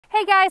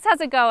Hey guys, how's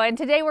it going?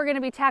 Today we're going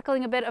to be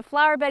tackling a bit of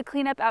flower bed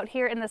cleanup out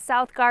here in the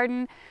south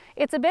garden.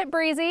 It's a bit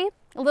breezy,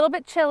 a little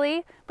bit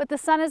chilly, but the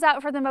sun is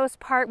out for the most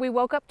part. We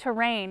woke up to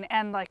rain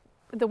and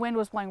the wind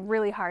was blowing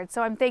really hard,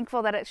 so I'm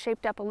thankful that it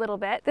shaped up a little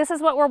bit. This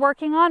is what we're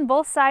working on,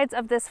 both sides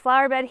of this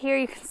flower bed here.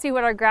 You can see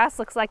what our grass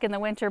looks like in the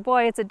winter.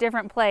 Boy, it's a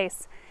different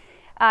place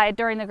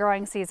during the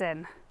growing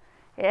season.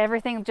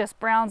 Everything just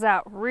browns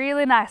out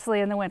really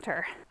nicely in the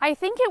winter. I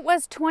think it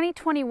was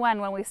 2021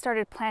 when we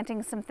started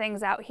planting some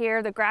things out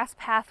here. The grass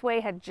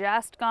pathway had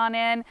just gone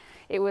in.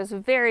 It was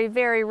very,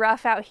 very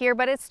rough out here,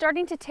 but it's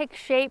starting to take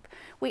shape.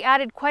 We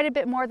added quite a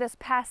bit more this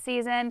past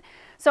season,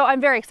 so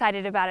I'm very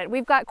excited about it.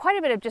 We've got quite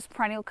a bit of just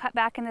perennial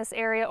cutback in this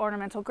area,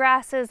 ornamental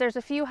grasses. There's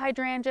a few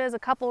hydrangeas, a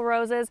couple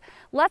roses.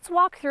 Let's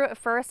walk through it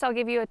first. I'll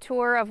give you a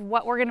tour of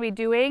what we're going to be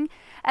doing,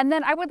 and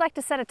then I would like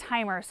to set a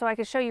timer so I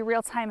can show you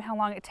real time how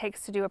long it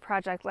takes to do a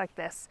project like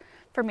this.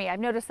 For me, I've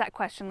noticed that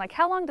question, like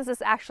how long does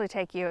this actually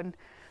take you? And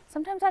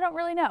sometimes I don't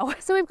really know.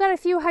 So we've got a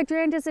few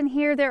hydrangeas in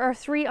here. There are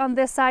 3 on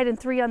this side and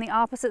 3 on the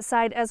opposite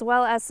side, as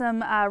well as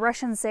some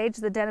Russian sage,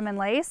 the denim and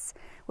lace,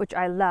 which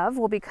I love.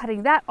 We'll be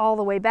cutting that all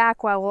the way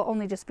back while we'll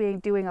only just be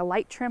doing a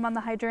light trim on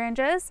the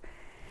hydrangeas.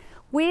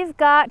 We've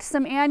got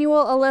some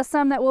annual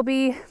alyssum that we'll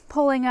be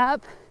pulling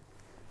up.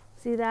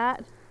 See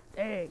that?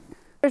 Dang.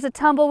 There's a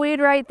tumbleweed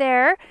right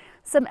there,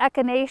 some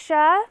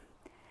echinacea.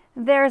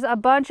 There's a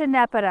bunch of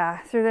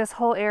nepeta through this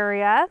whole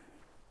area.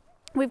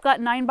 We've got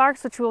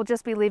 9-barks, which we'll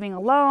just be leaving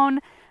alone.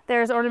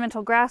 There's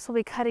ornamental grass, we'll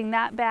be cutting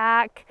that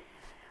back.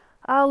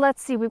 Oh,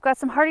 let's see, we've got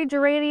some hardy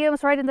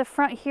geraniums right in the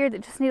front here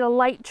that just need a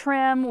light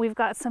trim. We've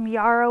got some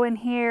yarrow in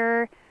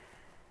here.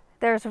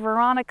 There's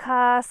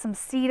veronica, some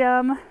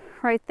sedum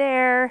right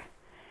there.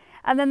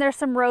 And then there's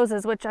some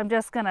roses, which I'm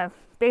just gonna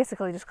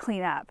basically just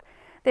clean up.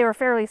 They were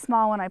fairly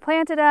small when I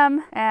planted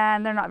them,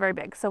 and they're not very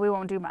big, so we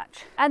won't do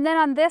much. And then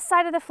on this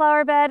side of the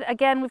flower bed,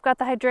 again, we've got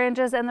the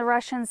hydrangeas and the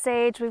Russian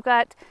sage. We've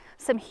got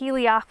some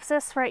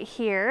heliopsis right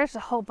here. There's a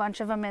whole bunch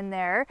of them in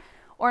there.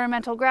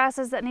 Ornamental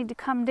grasses that need to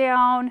come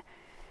down.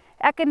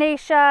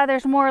 Echinacea,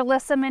 there's more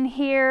alyssum in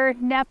here.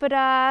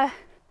 Nepeta.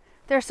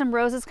 There's some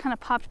roses kind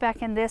of popped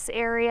back in this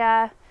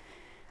area.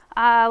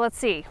 Let's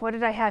see, what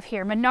did I have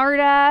here?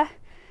 Monarda.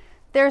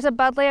 There's a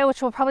buddleia,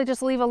 which we'll probably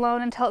just leave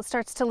alone until it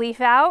starts to leaf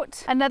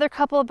out. Another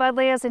couple of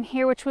buddleias in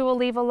here, which we will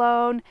leave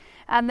alone.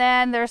 And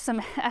then there's some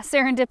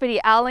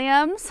serendipity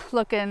alliums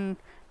looking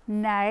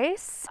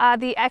nice.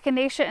 The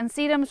echinacea and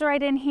sedum's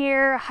right in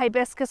here.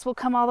 Hibiscus will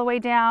come all the way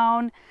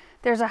down.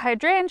 There's a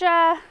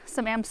hydrangea,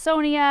 some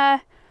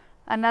amsonia,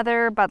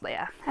 another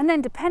buddleia. And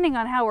then depending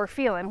on how we're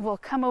feeling, we'll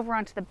come over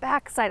onto the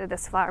back side of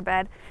this flower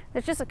bed.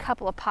 There's just a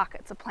couple of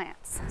pockets of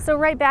plants. So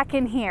right back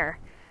in here,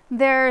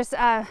 there's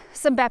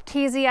some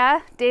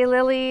baptisia,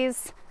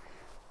 daylilies,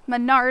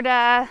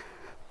 monarda. I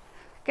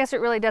guess it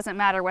really doesn't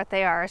matter what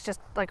they are. It's just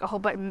like a whole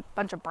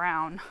bunch of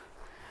brown.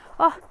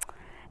 Oh,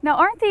 now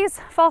aren't these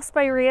false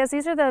spireas?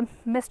 These are the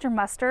Mr.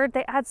 Mustard.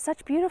 They add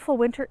such beautiful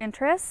winter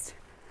interest.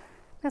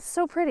 That's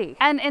so pretty.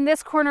 And in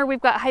this corner, we've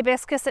got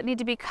hibiscus that need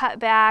to be cut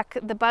back.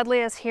 The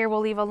buddleias here we'll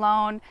leave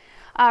alone.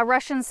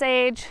 Russian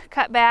sage,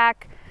 cut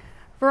back.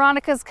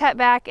 Veronica's cut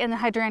back, and the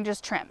hydrangeas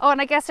trim. Oh,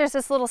 and I guess there's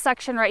this little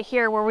section right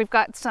here where we've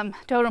got some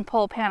totem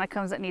pole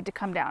panicums that need to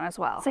come down as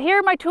well. So here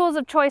are my tools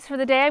of choice for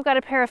the day. I've got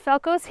a pair of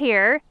Felcos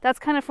here. That's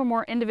kind of for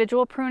more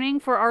individual pruning.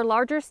 For our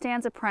larger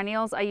stands of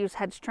perennials, I use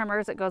hedge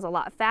trimmers. It goes a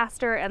lot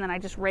faster, and then I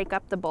just rake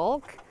up the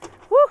bulk.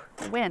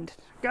 Woo, wind.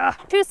 Ugh.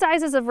 2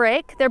 sizes of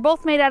rake. They're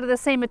both made out of the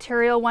same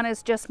material. One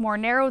is just more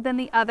narrow than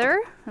the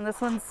other, and this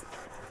one's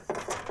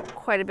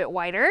quite a bit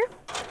wider.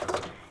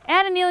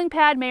 And a kneeling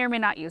pad, may or may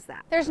not use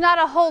that. There's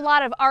not a whole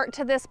lot of art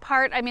to this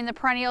part. I mean, the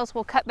perennials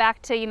will cut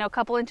back to, a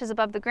couple inches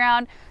above the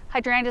ground.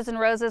 Hydrangeas and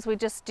roses, we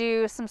just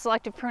do some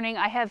selective pruning.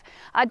 I have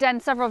done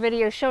several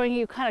videos showing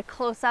you kind of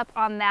close up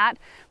on that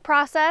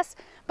process.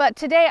 But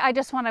today I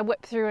just want to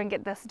whip through and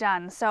get this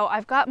done. So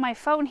I've got my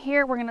phone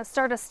here. We're gonna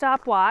start a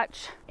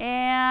stopwatch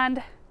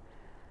and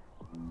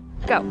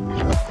go.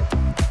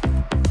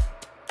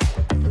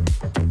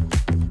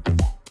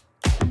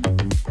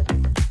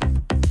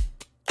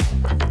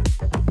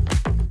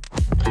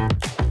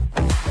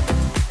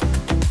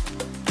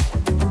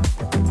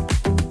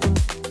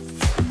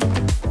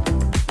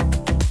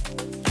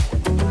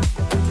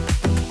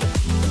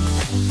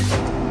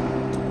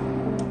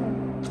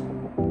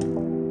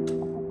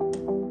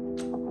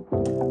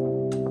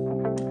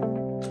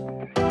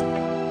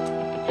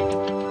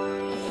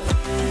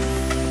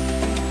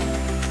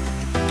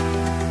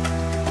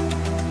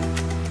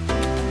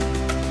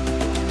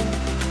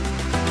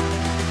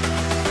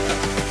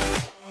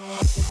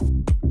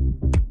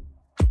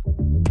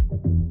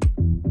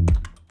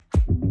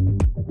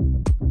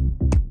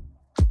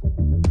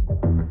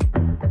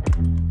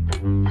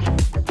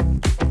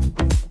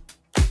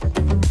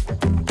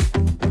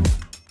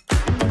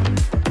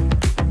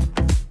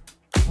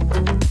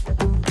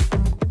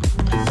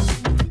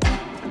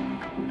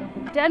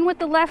 Done with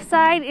the left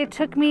side, it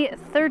took me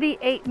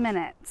 38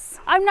 minutes.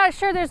 I'm not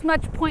sure there's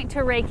much point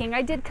to raking.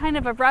 I did kind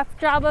of a rough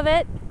job of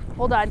it.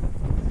 Hold on.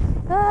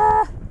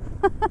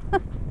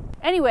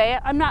 Anyway,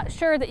 I'm not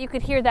sure that you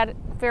could hear that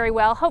very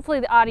well. Hopefully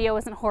the audio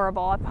isn't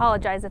horrible. I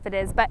apologize if it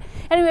is. But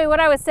anyway, what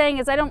I was saying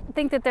is I don't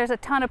think that there's a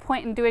ton of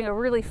point in doing a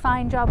really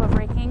fine job of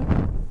raking.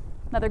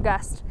 Another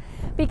gust.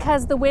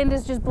 Because the wind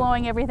is just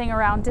blowing everything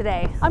around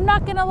today. I'm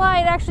not gonna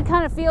lie, it actually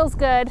kind of feels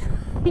good.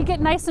 You get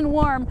nice and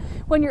warm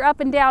when you're up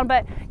and down,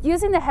 but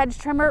using the hedge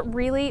trimmer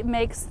really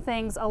makes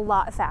things a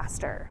lot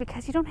faster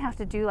because you don't have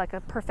to do like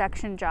a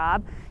perfection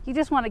job. You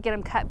just want to get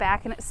them cut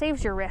back, and it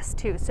saves your wrist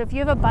too. So if you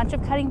have a bunch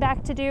of cutting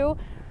back to do,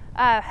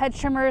 hedge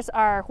trimmers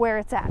are where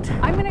it's at.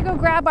 I'm gonna go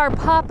grab our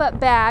pop-up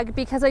bag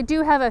because I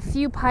do have a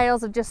few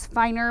piles of just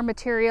finer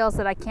materials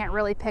that I can't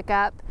really pick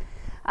up.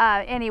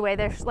 Anyway,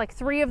 there's like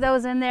 3 of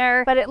those in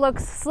there, but it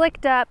looks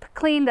slicked up,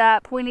 cleaned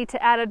up. We need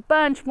to add a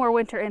bunch more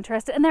winter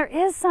interest, and there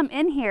is some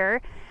in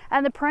here,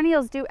 and the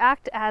perennials do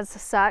act as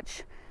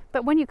such,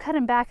 but when you cut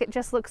them back, it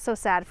just looks so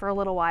sad for a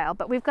little while.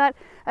 But we've got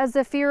a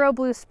Zafiro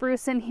blue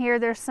spruce in here.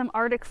 There's some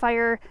Arctic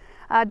Fire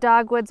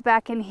dogwoods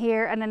back in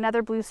here, and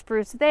another blue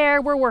spruce there.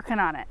 We're working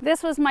on it.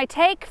 This was my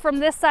take from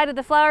this side of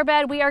the flower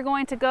bed. We are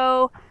going to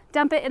go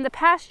dump it in the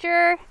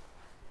pasture,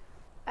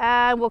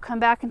 and we'll come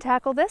back and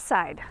tackle this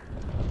side.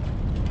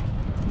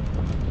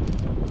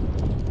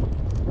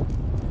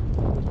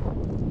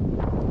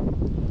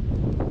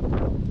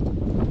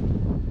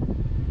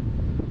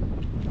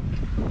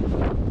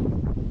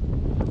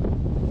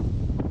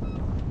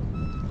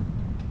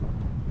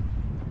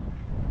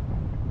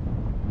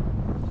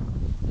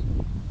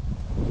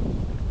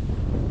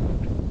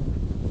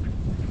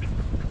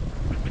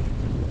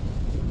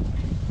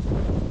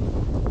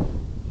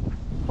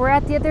 We're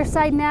at the other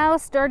side now,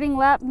 starting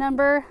lap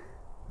number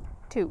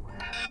 2.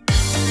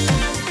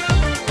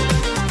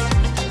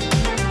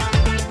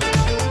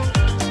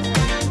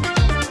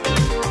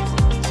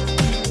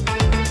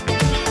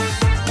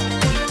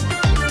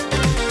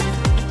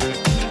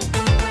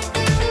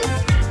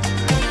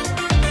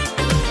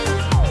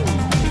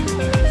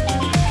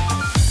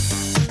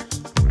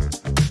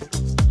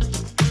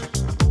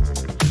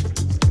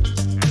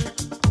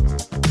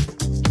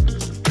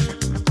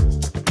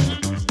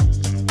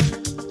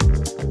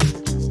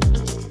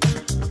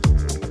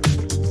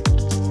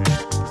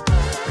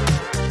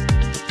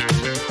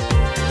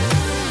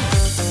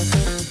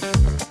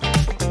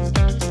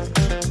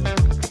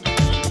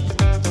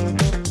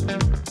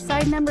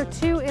 Number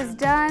 2 is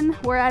done.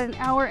 We're at 1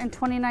 hour and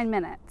 29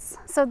 minutes.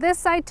 So this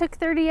side took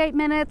 38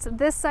 minutes,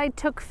 this side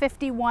took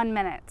 51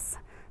 minutes.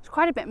 There's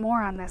quite a bit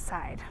more on this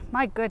side.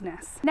 My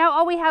goodness. Now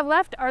all we have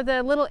left are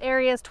the little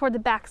areas toward the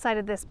back side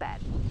of this bed.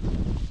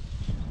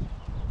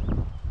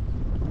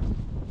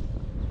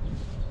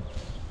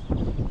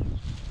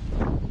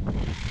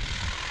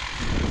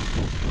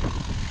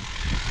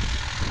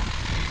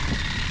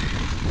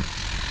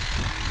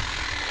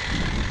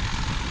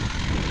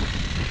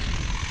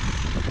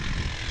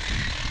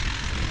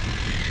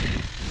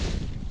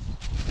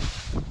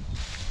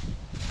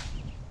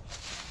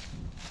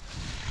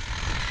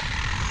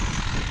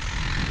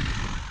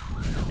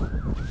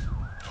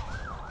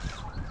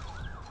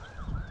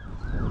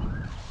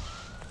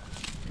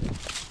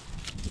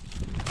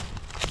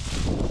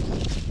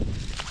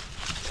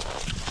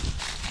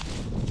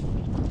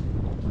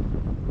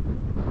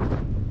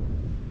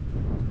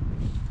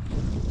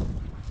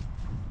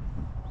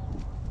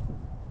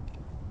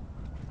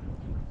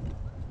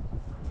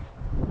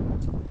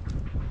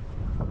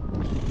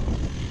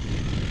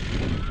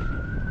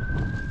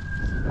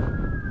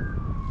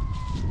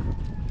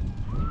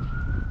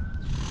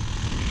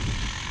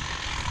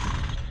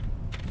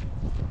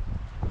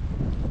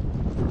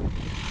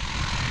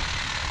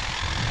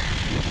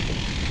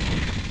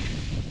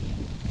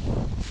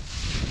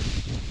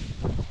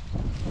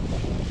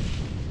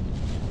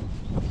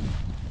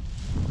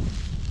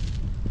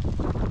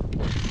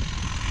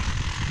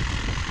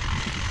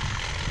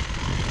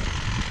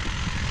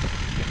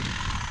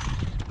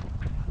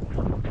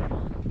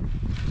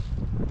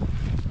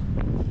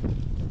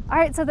 All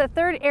right, so the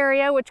third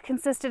area, which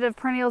consisted of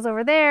perennials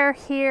over there,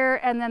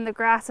 here, and then the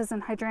grasses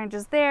and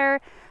hydrangeas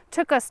there,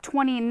 took us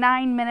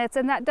 29 minutes,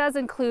 and that does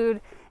include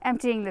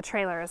emptying the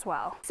trailer as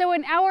well. So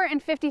 1 hour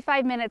and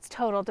 55 minutes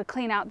total to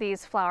clean out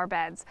these flower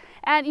beds.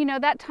 And you know,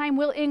 that time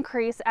will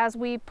increase as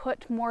we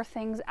put more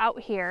things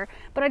out here,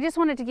 but I just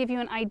wanted to give you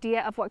an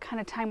idea of what kind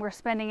of time we're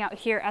spending out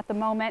here at the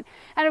moment.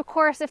 And of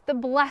course, if the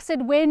blessed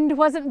wind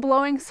wasn't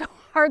blowing so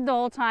hard the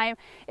whole time,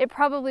 it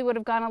probably would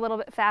have gone a little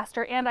bit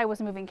faster, and I was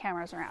moving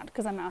cameras around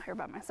because I'm out here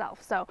by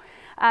myself. So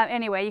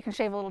anyway, you can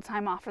shave a little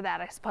time off for that,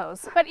 I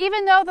suppose. But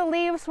even though the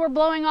leaves were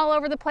blowing all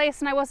over the place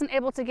and I wasn't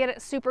able to get it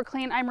super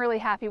clean, I'm really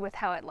happy with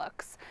how it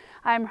looks.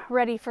 I'm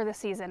ready for the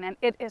season, and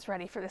it is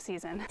ready for the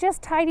season.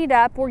 Just tidied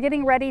up. We're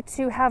getting ready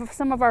to have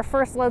some of our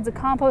first loads of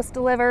compost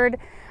delivered.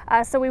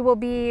 So we will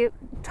be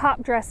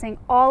top dressing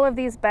all of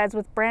these beds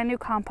with brand new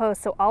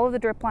compost. So all of the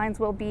drip lines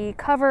will be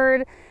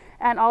covered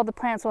and all the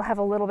plants will have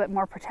a little bit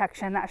more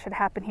protection. That should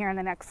happen here in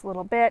the next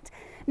little bit.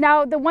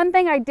 Now, the one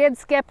thing I did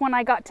skip when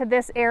I got to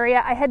this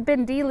area, I had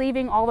been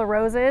de-leaving all the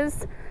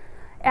roses.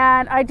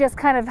 And I just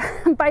kind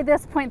of, by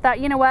this point, thought,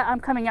 you know what, I'm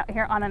coming out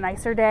here on a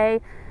nicer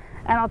day.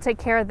 and I'll take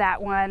care of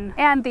that one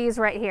and these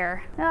right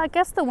here. Now, I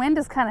guess the wind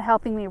is kind of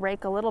helping me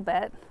rake a little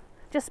bit,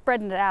 just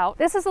spreading it out.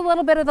 This is a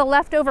little bit of the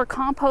leftover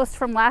compost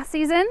from last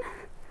season.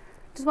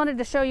 Just wanted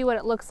to show you what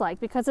it looks like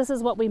because this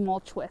is what we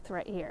mulch with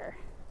right here.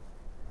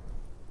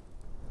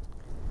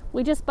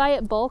 We just buy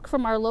it bulk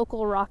from our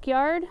local rock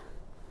yard,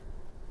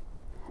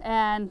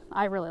 and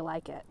I really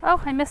like it.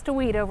 Oh, I missed a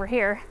weed over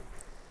here.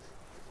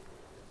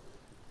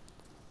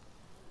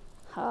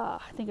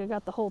 Ah, I think I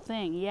got the whole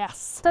thing,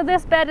 yes. So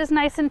this bed is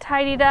nice and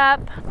tidied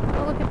up.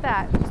 Oh, look at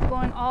that, just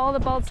blowing all the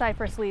bald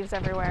cypress leaves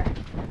everywhere.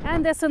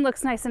 And this one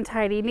looks nice and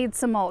tidy, needs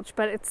some mulch,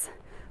 but it's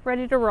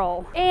ready to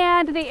roll.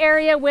 And the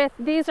area with,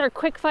 these are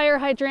quickfire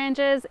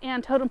hydrangeas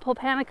and totem pole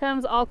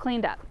panicums all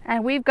cleaned up.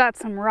 And we've got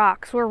some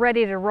rocks. We're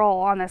ready to roll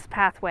on this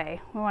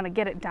pathway. We want to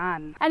get it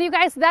done. And you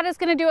guys, that is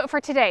going to do it for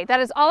today. That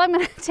is all I'm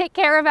going to take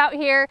care of out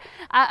here,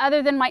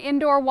 other than my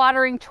indoor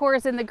watering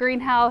chores in the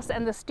greenhouse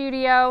and the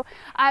studio.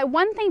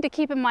 One thing to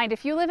keep in mind,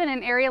 if you live in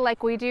an area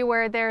like we do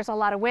where there's a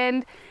lot of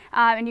wind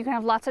and you can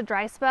have lots of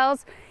dry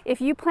spells,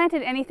 if you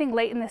planted anything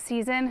late in the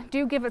season,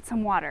 do give it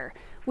some water.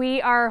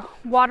 We are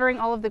watering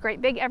all of the great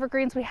big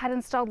evergreens we had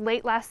installed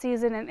late last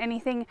season, and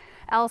anything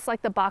else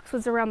like the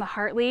boxwoods around the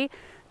Hartley.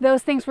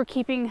 Those things were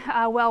keeping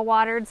well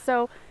watered.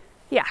 So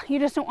yeah, you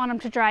just don't want them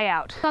to dry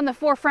out. It's on the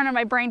forefront of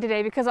my brain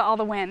today because of all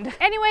the wind.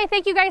 Anyway,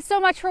 thank you guys so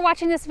much for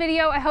watching this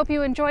video. I hope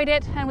you enjoyed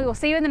it, and we will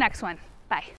see you in the next one. Bye.